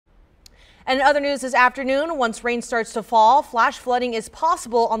And in other news this afternoon, once rain starts to fall, flash flooding is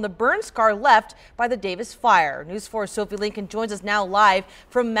possible on the burn scar left by the Davis fire. News 4's Sophie Lincoln joins us now live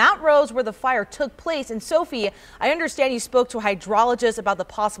from Mount Rose, where the fire took place. And Sophie, I understand you spoke to a hydrologist about the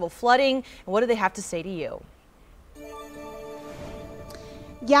possible flooding. And what do they have to say to you?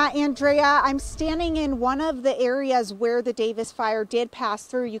 Yeah, Andrea, I'm standing in one of the areas where the Davis fire did pass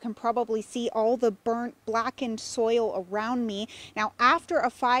through. You can probably see all the burnt, blackened soil around me. Now, after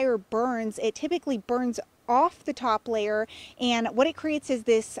a fire burns, it typically burns off the top layer, and what it creates is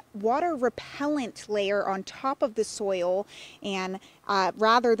this water repellent layer on top of the soil, and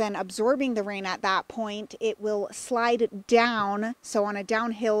rather than absorbing the rain at that point, it will slide down. So on a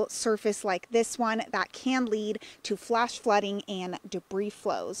downhill surface like this one, that can lead to flash flooding and debris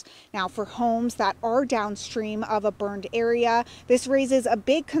flows. Now, for homes that are downstream of a burned area, this raises a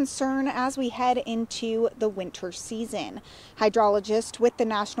big concern as we head into the winter season. Hydrologist with the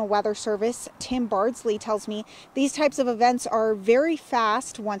National Weather Service, Tim Bardsley, tells me these types of events are very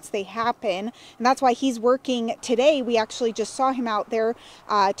fast once they happen, and that's why he's working today. We actually just saw him out there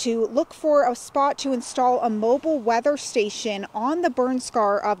to look for a spot to install a mobile weather station on the burn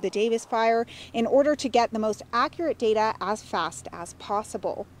scar of the Davis fire in order to get the most accurate data as fast as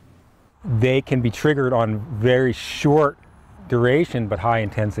possible. They can be triggered on very short duration but high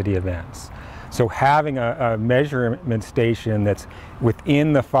intensity events. So having a measurement station that's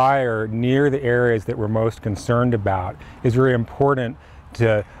within the fire near the areas that we're most concerned about is very important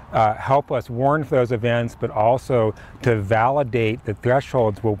to help us warn for those events, but also to validate the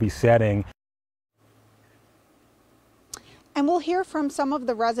thresholds we'll be setting. And we'll hear from some of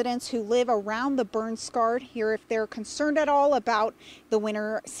the residents who live around the burn scarred here if they're concerned at all about the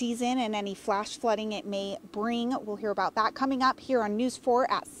winter season and any flash flooding it may bring. We'll hear about that coming up here on News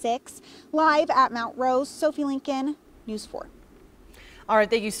 4 at 6. Live at Mount Rose, Sophie Lincoln, News 4. All right,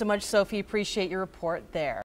 thank you so much, Sophie. Appreciate your report there.